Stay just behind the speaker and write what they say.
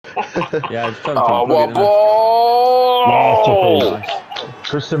Yeah, just tell him Oh, to plug what it ball! Nice,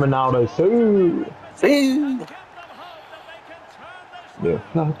 Cristiano Ronaldo, Sue. See? Yeah.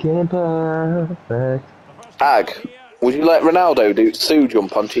 Fucking perfect. Ag, would you let Ronaldo do Sue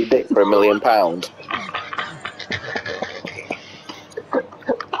jump onto your dick for £1 million?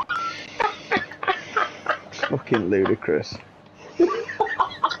 Fucking ludicrous.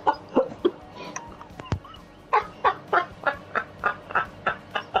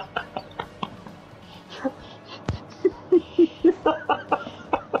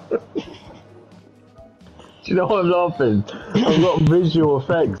 Do you know what I'm laughing? I've got visual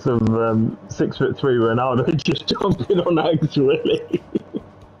effects of 6'3" Ronaldo just jumping on Ags, really.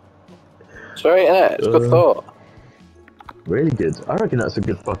 Sorry, innit? It's a good thought. Really good. I reckon that's a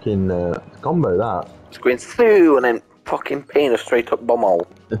good fucking combo, that. It's going Sue and then fucking peeing a straight up bumhole.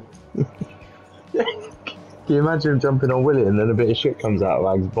 Can you imagine him jumping on Willie and then a bit of shit comes out of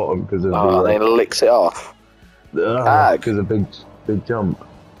Ag's bottom because of and then licks it off. Ag. because of big jump.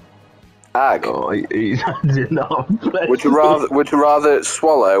 Ag. Oh, he's had enough. Would you rather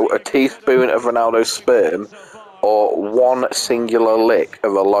swallow a teaspoon of Ronaldo's sperm or one singular lick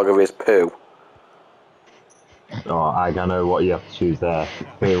of a log of his poo? Oh, Ag, I know what you have to choose there.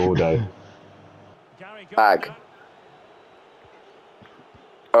 Here all day. Ag.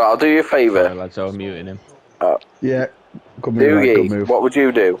 Alright, I'll do you a favour. Sorry, lads, I'm muting him. Yeah, good move. Do Right, ye? good move. What would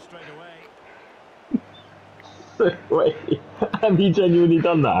you do? Wait, have you genuinely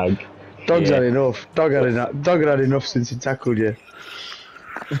done that, Ag? Dog's had enough. Dog had enough since he tackled you.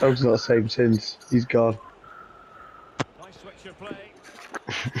 Dog's not the same since. He's gone.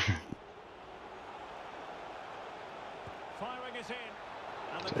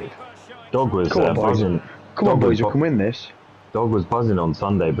 Dog was Come on, boys. buzzing. Come on, boys, you can win this. Dog was buzzing on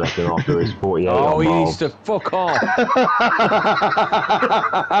Sunday, bless him, after his 48 Oh, on he balls. needs to fuck off.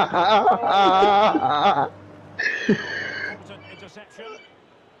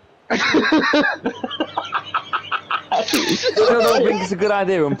 Still don't think it's a good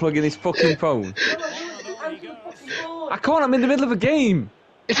idea unplugging his fucking phone. I can't, I'm in the middle of a game.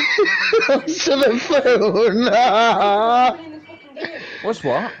 To the phone! What's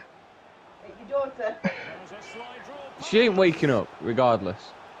what? Your daughter. She ain't waking up, regardless.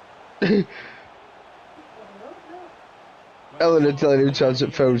 Eleanor telling him to answer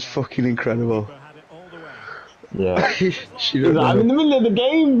the phone's fucking incredible. Yeah. She don't know. I'm in the middle of the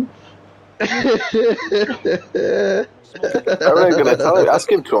game! I'm really going to tell him.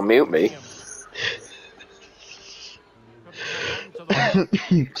 Ask him to unmute me.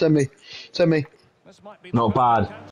 Send me. Not bad.